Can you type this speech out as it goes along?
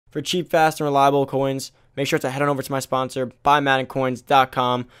For cheap, fast, and reliable coins, make sure to head on over to my sponsor,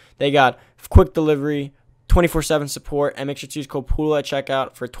 BuyMaddenCoins.com. They got quick delivery, 24/7 support, and make sure to use code POODLE at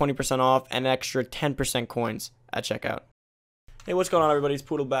checkout for 20% off and an extra 10% coins at checkout. Hey, what's going on, everybody? It's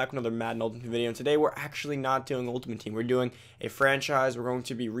Poodle back with another Madden Ultimate video, and today we're actually not doing Ultimate Team. We're doing a franchise. We're going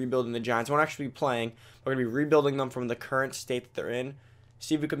to be rebuilding the Giants. We won't actually be playing. We're going to be rebuilding them from the current state that they're in.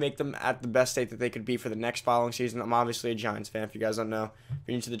 See if we can make them at the best state that they could be for the next following season. I'm obviously a Giants fan, if you guys don't know. If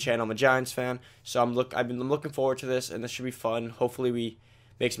you're new to the channel, I'm a Giants fan. So I'm looking forward to this, and this should be fun. Hopefully we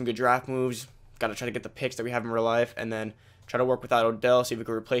make some good draft moves. Got to try to get the picks that we have in real life, and then try to work without Odell, see if we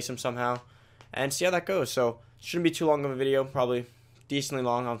can replace him somehow, and see how that goes. So it shouldn't be too long of a video, probably decently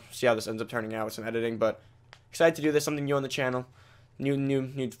long. I'll see how this ends up turning out with some editing, but excited to do this. Something new on the channel,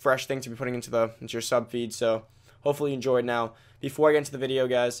 new fresh thing to be putting into your sub feed. So hopefully you enjoy it. Now, before I get into the video,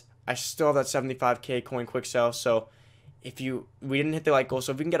 guys, I still have that 75k coin quick sell. So we didn't hit the like goal,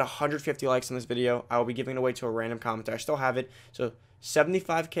 so if we can get 150 likes on this video, I will be giving it away to a random commenter. I still have it. So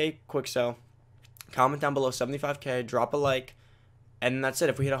 75k quick sell. Comment down below 75k, drop a like, and that's it.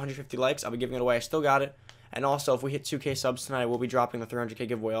 If we hit 150 likes, I'll be giving it away. I still got it. And also, if we hit 2k subs tonight, we'll be dropping the 300k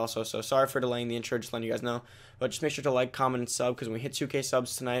giveaway also. So sorry for delaying the intro, just letting you guys know. But just make sure to like, comment, and sub, because when we hit 2k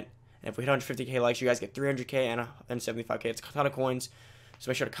subs tonight, and if we hit 150k likes, you guys get 300k and 75k. It's a ton of coins. So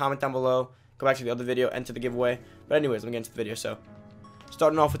make sure to comment down below. Go back to the other video, enter the giveaway. But anyways, let me get into the video. So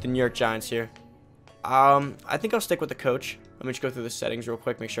starting off with the New York Giants here. I think I'll stick with the coach. Let me just go through the settings real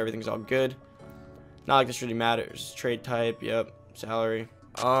quick, make sure everything's all good. Not like this really matters. Trade type, yep. Salary.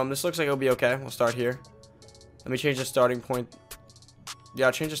 This looks like it'll be okay. We'll start here. Let me change the starting point. Yeah,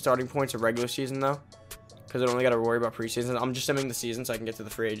 I'll change the starting point to regular season though, because I don't really got to worry about preseason. I'm just simming the season so I can get to the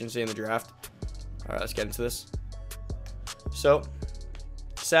free agency and the draft. All right, let's get into this. So,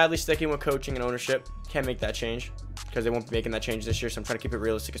 sadly, sticking with coaching and ownership. Can't make that change because they won't be making that change this year. So I'm trying to keep it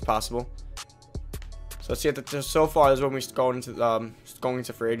realistic as possible. So let's see. So far, this is when we're going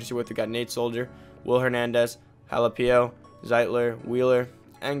into free agency with. We got Nate Soldier, Will Hernandez, Jalapio, Zeitler, Wheeler,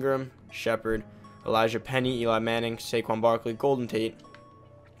 Engram, Shepard, Elijah Penny, Eli Manning, Saquon Barkley, Golden Tate.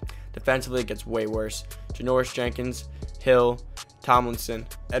 Defensively, it gets way worse. Janoris Jenkins, Hill, Tomlinson,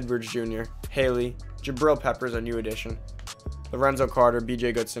 Edwards Jr., Haley, Jabril Peppers, our new addition, Lorenzo Carter,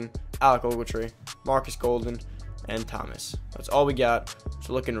 B.J. Goodson, Alec Ogletree, Marcus Golden, and Thomas. That's all we got. It's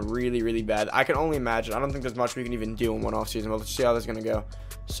looking really, really bad. I can only imagine. I don't think there's much we can even do in one offseason, but let's see how this is going to go.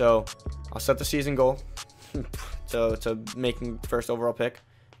 So I'll set the season goal to making first overall pick.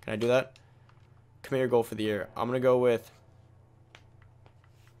 Can I do that? Commander goal for the year. I'm going to go with...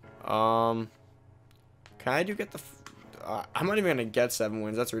 Can I get the... I'm not even going to get 7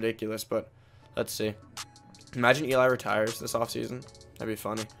 wins. That's ridiculous, but let's see. Imagine Eli retires this offseason. That'd be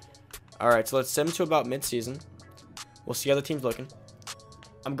funny. All right, so let's sim to about mid-season. We'll see how the team's looking.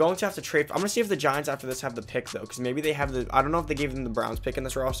 I'm going to have to trade. I'm going to see if the Giants after this have the pick, though, because maybe they have the... I don't know if they gave them the Browns pick in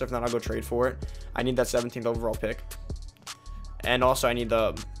this roster. If not, I'll go trade for it. I need that 17th overall pick. And also, I need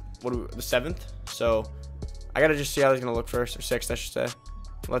the 7th. So, I got to just see how he's going to look first. Or 6th, I should say.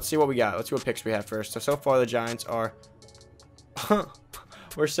 Let's see what we got. Let's see what picks we have first. So far, the Giants are...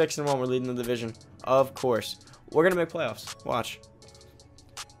 We're 6-1. We're leading the division. Of course. We're going to make playoffs. Watch.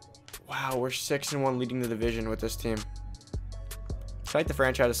 Wow, we're 6-1 leading the division with this team. I like the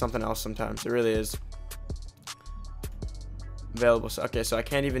franchise is something else sometimes. It really is. Available. Okay, so I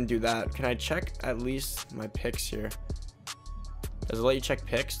can't even do that. Can I check at least my picks here? Does it let you check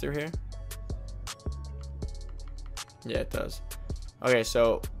picks through here? Yeah, it does. Okay,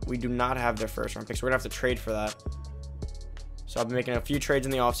 so we do not have their first round picks. So we're going to have to trade for that. So I've been making a few trades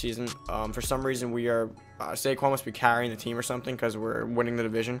in the offseason. For some reason, we are... Saquon must be carrying the team or something because we're winning the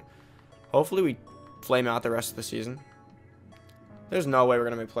division. Hopefully, we flame out the rest of the season. There's no way we're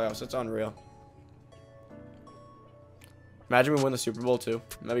going to make playoffs. It's unreal. Imagine we win the Super Bowl, too.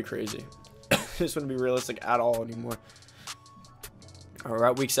 That'd be crazy. This wouldn't be realistic at all anymore. All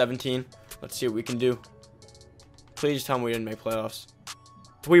right, week 17. Let's see what we can do. Please tell me we didn't make playoffs.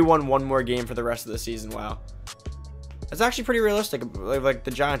 We won one more game for the rest of the season. Wow. That's actually pretty realistic. Like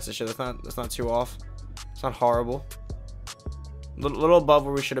the Giants this year. That's not too off. It's not horrible. Little above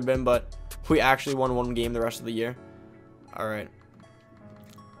where we should have been, but we actually won one game the rest of the year. All right.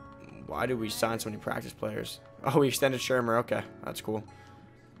 Why did we sign so many practice players? Oh, we extended Shermer. Okay, that's cool.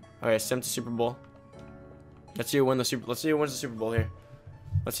 Okay, sim to Super Bowl. Let's see who wins the Super Bowl here.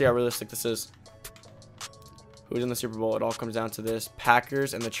 Let's see how realistic this is. Who's in the Super Bowl? It all comes down to this: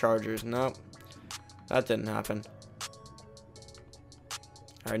 Packers and the Chargers. Nope, that didn't happen.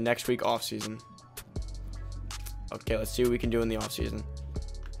 All right, next week off season. Okay, let's see what we can do in the off season.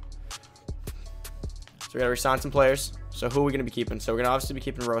 So we gotta resign some players. So who are we going to be keeping? So we're going to obviously be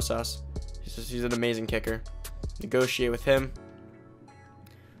keeping Rosas. He's an amazing kicker. Negotiate with him.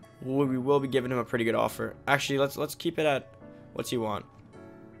 We will be giving him a pretty good offer. Actually, let's keep it at, what's he want?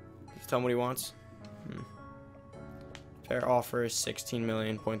 Let's tell him what he wants. Fair offer is 16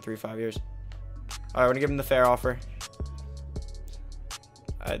 million, 0.35 years. All right, we're going to give him the fair offer.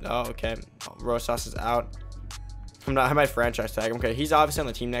 Oh, okay. Rosas is out. I might franchise tag him. Okay, he's obviously on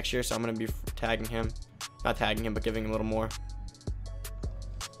the team next year, so I'm going to be tagging him. Not tagging him, but giving him a little more.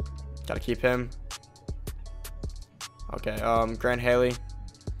 Got to keep him. Okay, Grant Haley.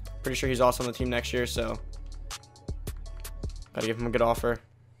 Pretty sure he's also on the team next year, so got to give him a good offer.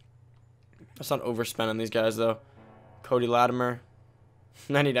 Let's not overspend on these guys, though. Cody Latimer.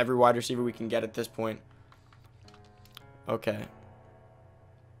 I need every wide receiver we can get at this point. Okay.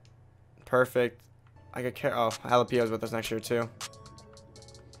 Perfect. I could care. Oh, Jalapio's with us next year, too.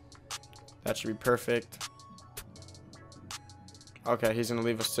 That should be perfect. Okay, he's going to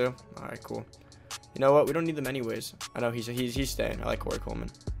leave us, too. All right, cool. You know what? We don't need them anyways. I know he's staying. I like Corey Coleman.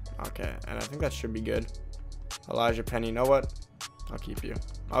 Okay, and I think that should be good. Elijah Penny. You know what? I'll keep you.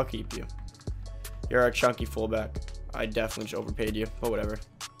 I'll keep you. You're a chunky fullback. I definitely just overpaid you, but whatever.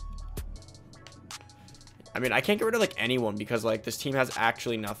 I mean, I can't get rid of, like, anyone because, like, this team has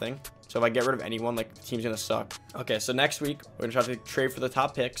actually nothing. So if I get rid of anyone, like, the team's going to suck. Okay, so next week, we're going to try to trade for the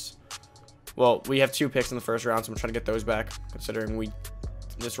top picks. Well, we have 2 picks in the first round, so I'm trying to get those back, considering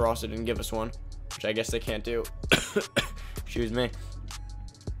this roster didn't give us one, which I guess they can't do. Excuse me.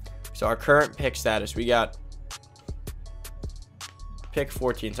 So our current pick status, we got pick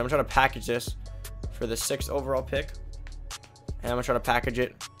 14. So I'm trying to package this for the 6th overall pick. And I'm going to try to package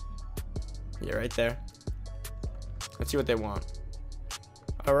it. Yeah, right there. Let's see what they want.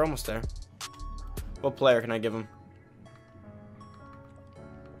 Oh, we're almost there. What player can I give them?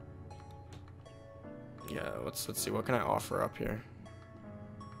 Yeah, let's see. What can I offer up here?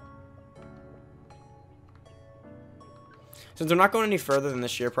 Since they're not going any further than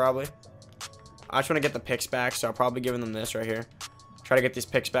this year, probably. I just want to get the picks back, so I'll probably give them this right here. Try to get these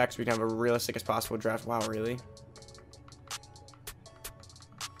picks back so we can have a realistic as possible draft. Wow, really?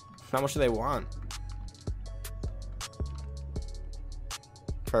 How much do they want?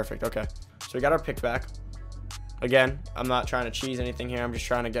 Perfect. Okay. So we got our pick back. Again, I'm not trying to cheese anything here. I'm just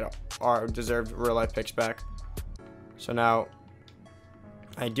trying to get our deserved real-life picks back. So now,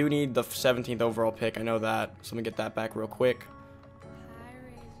 I do need the 17th overall pick. I know that. So let me get that back real quick.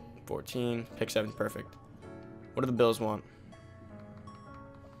 14. Pick 7. Perfect. What do the Bills want?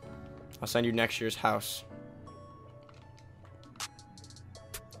 I'll send you next year's house.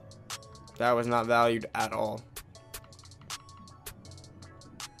 That was not valued at all.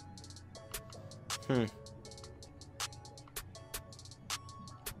 An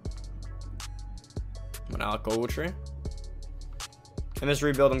Alec Ogletree. In this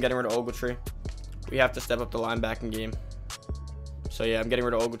rebuild, I'm getting rid of Ogletree. We have to step up the linebacking game. So yeah, I'm getting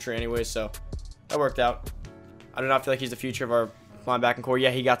rid of Ogletree anyway, so that worked out. I do not feel like he's the future of our linebacking core.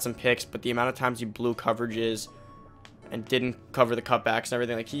 Yeah, he got some picks, but the amount of times he blew coverages and didn't cover the cutbacks and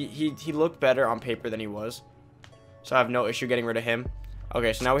everything, like he looked better on paper than he was. So I have no issue getting rid of him.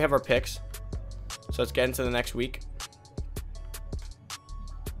 Okay, so now we have our picks. So let's get into the next week.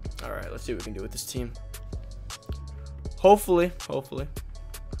 All right, let's see what we can do with this team. Hopefully,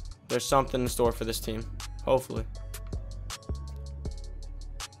 there's something in store for this team. Hopefully.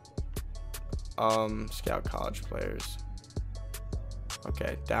 Scout college players.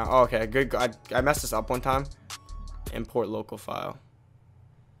 Okay, down. Oh, okay, good. I messed this up one time. Import local file.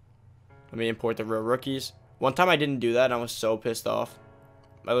 Let me import the real rookies. One time I didn't do that and I was so pissed off.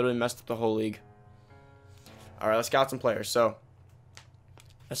 I literally messed up the whole league. All right, let's scout some players. So,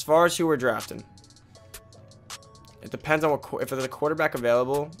 as far as who we're drafting, it depends on if there's a quarterback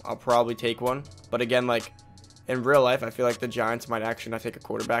available, I'll probably take one. But again, like in real life, I feel like the Giants might actually not take a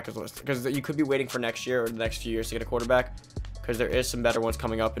quarterback because you could be waiting for next year or the next few years to get a quarterback because there is some better ones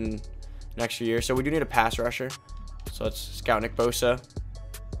coming up in next few years. So we do need a pass rusher. So let's scout Nick Bosa.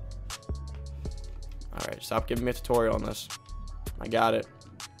 All right, stop giving me a tutorial on this. I got it.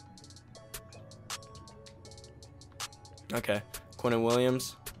 Okay, Quinnen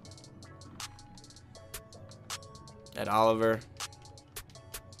Williams, Ed Oliver,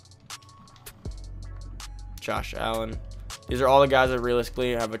 Josh Allen. These are all the guys that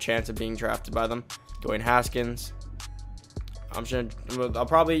realistically have a chance of being drafted by them. Dwayne Haskins. I'll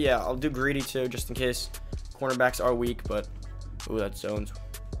do Greedy too, just in case cornerbacks are weak. But ooh, that zone's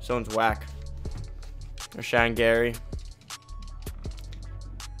whack. Rashan Gary.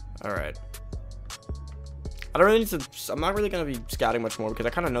 All right. I'm not really gonna be scouting much more because I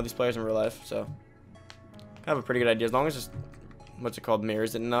kind of know these players in real life. So I have a pretty good idea as long as it's, what's it called,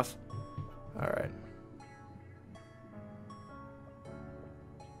 mirrors it enough. All right.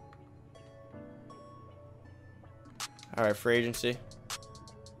 All right, free agency.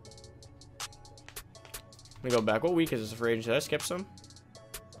 Let me go back. What week is this for agency? Did I skip some?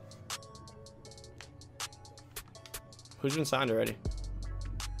 Who's been signed already?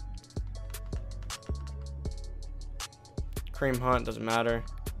 Kareem Hunt, doesn't matter.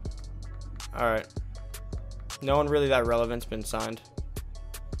 Alright. No one really that relevant's been signed.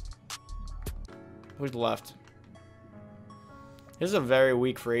 Who's left? This is a very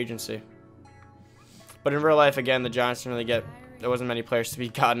weak free agency. But in real life, again, the Giants didn't really get... There wasn't many players to be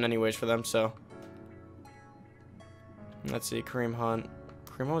gotten anyways for them, so... Let's see, Kareem Hunt.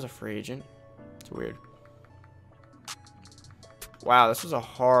 Kareem Hunt was a free agent. It's weird. Wow, this was a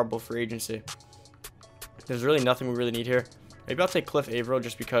horrible free agency. There's really nothing we really need here. Maybe I'll take Cliff Averill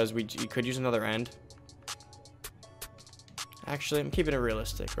just because we could use another end. Actually, I'm keeping it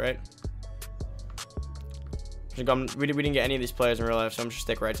realistic, right? We didn't get any of these players in real life, so I'm just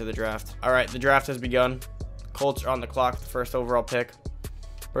stick right to the draft. All right, the draft has begun. Colts are on the clock, the first overall pick.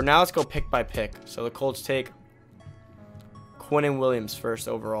 But now let's go pick by pick. So the Colts take Quinnen Williams first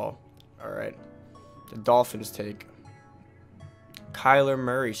overall. All right. The Dolphins take Kyler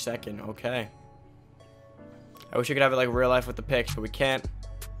Murray second. Okay. I wish we could have it like real life with the picks, but we can't.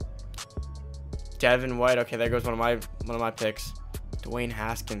 Devin White. Okay, there goes one of my picks. Dwayne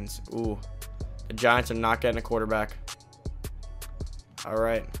Haskins. Ooh. The Giants are not getting a quarterback. All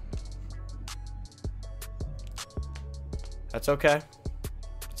right. That's okay.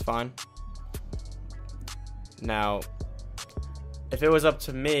 It's fine. Now, if it was up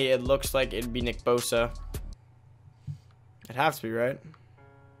to me, it looks like it'd be Nick Bosa. It'd have to be, right?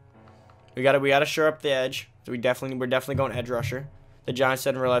 We gotta shore up the edge. So we're definitely going edge rusher. The Giants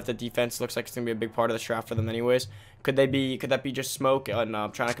said in real life that defense looks like it's gonna be a big part of the draft for them, anyways. Could that be just smoke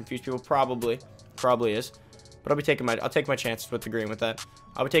and trying to confuse people? Probably is. But I'll take my chances with agreeing with that.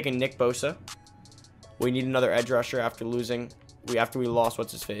 I'll be taking Nick Bosa. We need another edge rusher after we lost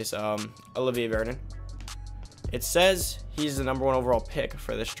what's his face, Olivier Vernon. It says he's the #1 overall pick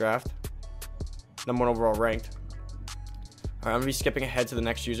for this draft. #1 overall ranked. All right, I'm gonna be skipping ahead to the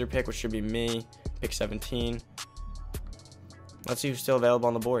next user pick, which should be me, pick 17. Let's see who's still available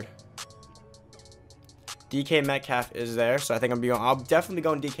on the board. DK Metcalf is there, so I think I'll definitely be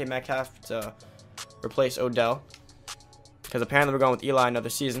going DK Metcalf to replace Odell, because apparently we're going with Eli another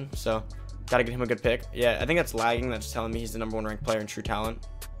season, so gotta get him a good pick. Yeah, I think that's lagging. That's telling me he's the #1 ranked player in true talent,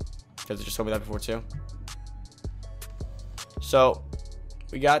 because it just told me that before too. So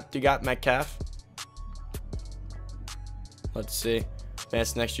we got Metcalf. Let's see.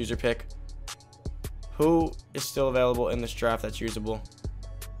 Advance the next user pick. Who is still available in this draft that's usable?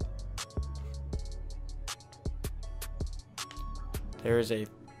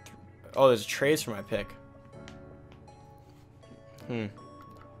 There's trades for my pick. I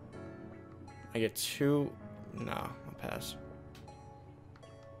get 2. No, I'll pass.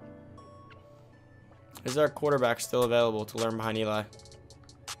 Is there a quarterback still available to learn behind Eli?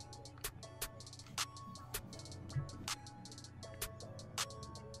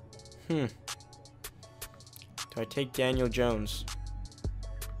 Do I take Daniel Jones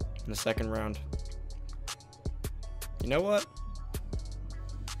in the 2nd round? You know what?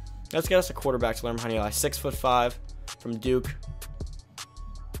 Let's get us a quarterback to learn behind Eli. 6'5" from Duke.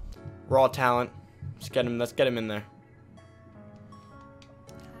 Raw talent. Let's get him in there.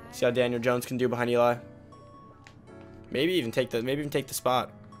 See how Daniel Jones can do behind Eli. Maybe even take the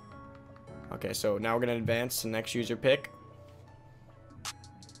spot. Okay, so now we're gonna advance to the next user pick.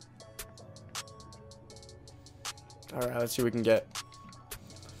 Alright, let's see what we can get.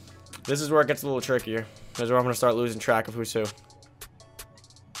 This is where it gets a little trickier. This is where I'm gonna start losing track of who's who.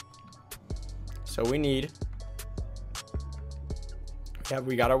 So we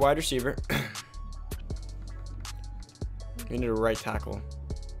got our wide receiver. We need a right tackle.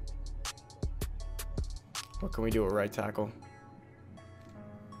 What can we do at right tackle?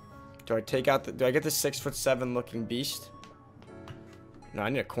 Do I get the 6'7" looking beast? No, I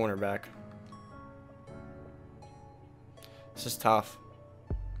need a cornerback. This is tough.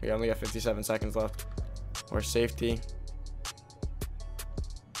 We only got 57 seconds left. Or safety.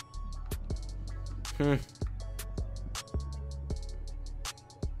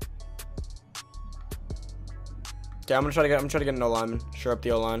 Yeah, I'm gonna try to get an O-lineman. Shore up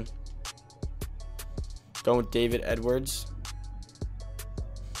the O-line. Going with David Edwards.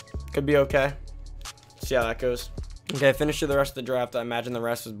 Could be okay. See how that goes. Okay, I finished the rest of the draft. I imagine the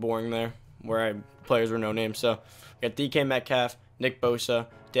rest was boring there, where players were no names. So we got DK Metcalf, Nick Bosa,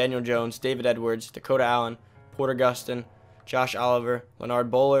 Daniel Jones, David Edwards, Dakota Allen, Porter Gustin, Josh Oliver,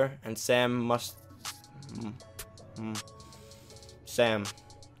 Leonard Bowler, and Sam.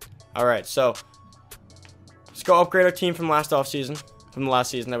 All right, so let's go upgrade our team from the last season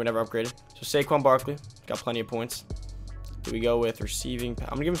that we never upgraded. So Saquon Barkley got plenty of points. Do we go with receiving?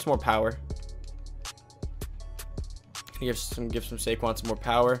 I'm gonna give him some more power. Give some Saquon some more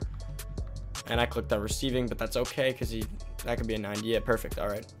power. And I clicked on receiving, but that's okay because that could be a 90. Yeah, perfect. All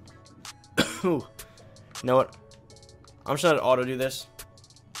right. You know what? I'm just gonna auto do this.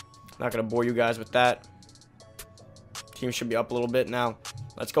 Not gonna bore you guys with that. Team should be up a little bit now.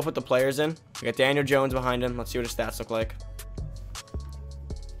 Let's go put the players in. We got Daniel Jones behind him. Let's see what his stats look like.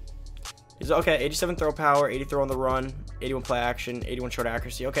 He's okay. 87 throw power, 80 throw on the run, 81 play action, 81 short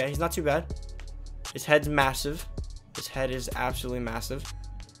accuracy. Okay, he's not too bad. His head's massive. His head is absolutely massive.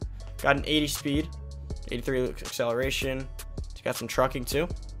 Got an 80 speed, 83 acceleration. He's got some trucking too.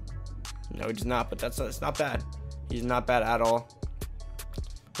 No, he does not, but it's not bad. He's not bad at all.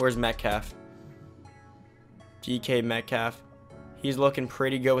 Where's Metcalf? DK Metcalf. He's looking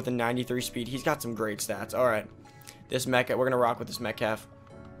pretty good with a 93 speed. He's got some great stats. All right, this Metcalf, we're gonna rock with this Metcalf.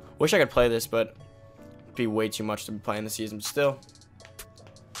 Wish I could play this, but it'd be way too much to be playing this season. But still,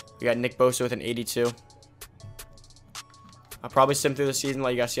 we got Nick Bosa with an 82. I'll probably sim through the season,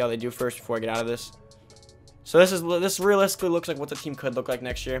 let you guys see how they do first before I get out of this. So this realistically looks like what the team could look like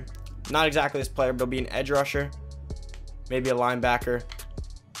next year. Not exactly this player, but it'll be an edge rusher, maybe a linebacker,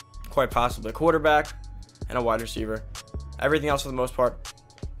 quite possibly a quarterback, and a wide receiver. Everything else for the most part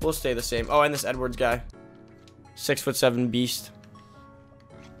will stay the same. Oh, and this Edwards guy, 6'7" beast.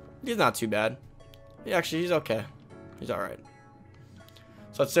 He's not too bad. He's okay. He's all right.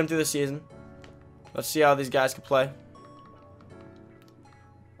 So let's sim through the season. Let's see how these guys can play.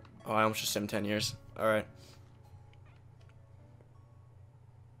 Oh, I almost just simmed 10 years. All right.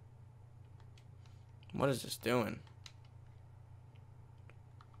 What is this doing?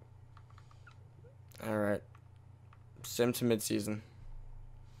 All right. Sim to midseason.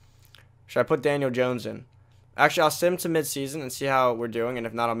 Should I put Daniel Jones in? Actually, I'll sim to midseason and see how we're doing, and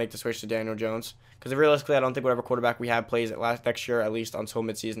if not, I'll make the switch to Daniel Jones. Because realistically, I don't think whatever quarterback we have plays next year, at least until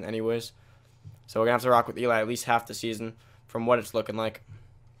midseason anyways. So we're going to have to rock with Eli at least half the season from what it's looking like.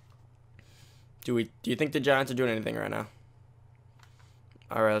 Do you think the Giants are doing anything right now?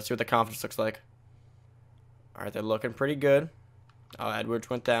 All right, let's see what the confidence looks like. All right, they're looking pretty good. Oh, Edwards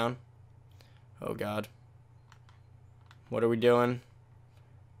went down. Oh, God. What are we doing?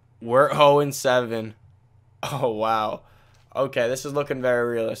 We're 0-7. Oh, wow. Okay, this is looking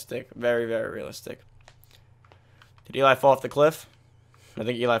very realistic. Very, very realistic. Did Eli fall off the cliff? I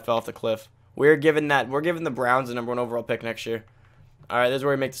think Eli fell off the cliff. We're giving the Browns the #1 overall pick next year. All right, this is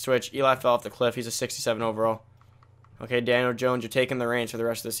where we make the switch. Eli fell off the cliff. He's a 67 overall. Okay, Daniel Jones, you're taking the reins for the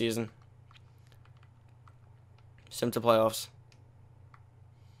rest of the season. Sim to playoffs.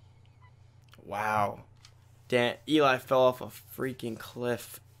 Wow. Eli fell off a freaking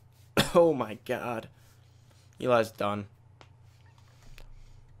cliff. Oh, my God. Eli's done.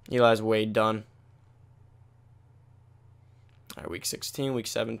 Eli's way done. All right, week 16, week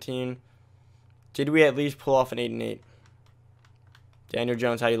 17. Did we at least pull off an 8-8? Daniel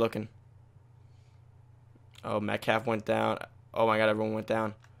Jones, how you looking? Oh, Metcalf went down. Oh, my God, everyone went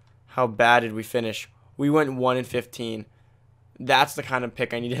down. How bad did we finish? We went 1-15. That's the kind of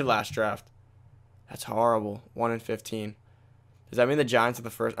pick I needed last draft. That's horrible. 1-15. Does that mean the Giants are the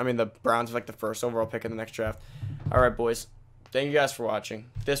first? I mean, the Browns are like the first overall pick in the next draft. All right, boys. Thank you guys for watching.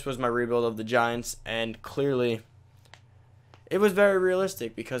 This was my rebuild of the Giants, and clearly it was very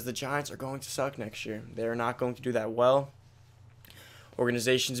realistic because the Giants are going to suck next year. They're not going to do that well.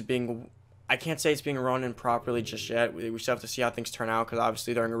 I can't say it's being run improperly just yet. We still have to see how things turn out because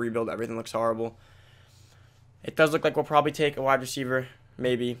obviously during a rebuild, everything looks horrible. It does look like we'll probably take a wide receiver,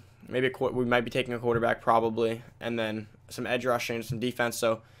 maybe we might be taking a quarterback probably, and then some edge rushing, some defense.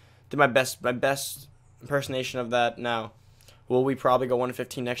 So did my best impersonation of that. Now, will we probably go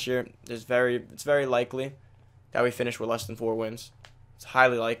 1-15 next year? It's very likely that we finish with less than 4 wins. It's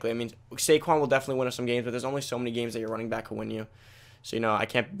highly likely. I mean, Saquon will definitely win us some games, but there's only so many games that your running back can win you. So, I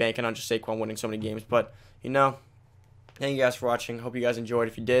can't be banking on just Saquon winning so many games. But, thank you guys for watching. Hope you guys enjoyed.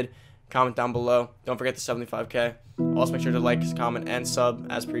 If you did, comment down below. Don't forget the 75K. Also, make sure to like, comment, and sub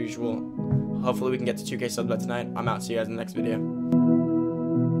as per usual. Hopefully, we can get to 2K subs by tonight. I'm out. See you guys in the next video.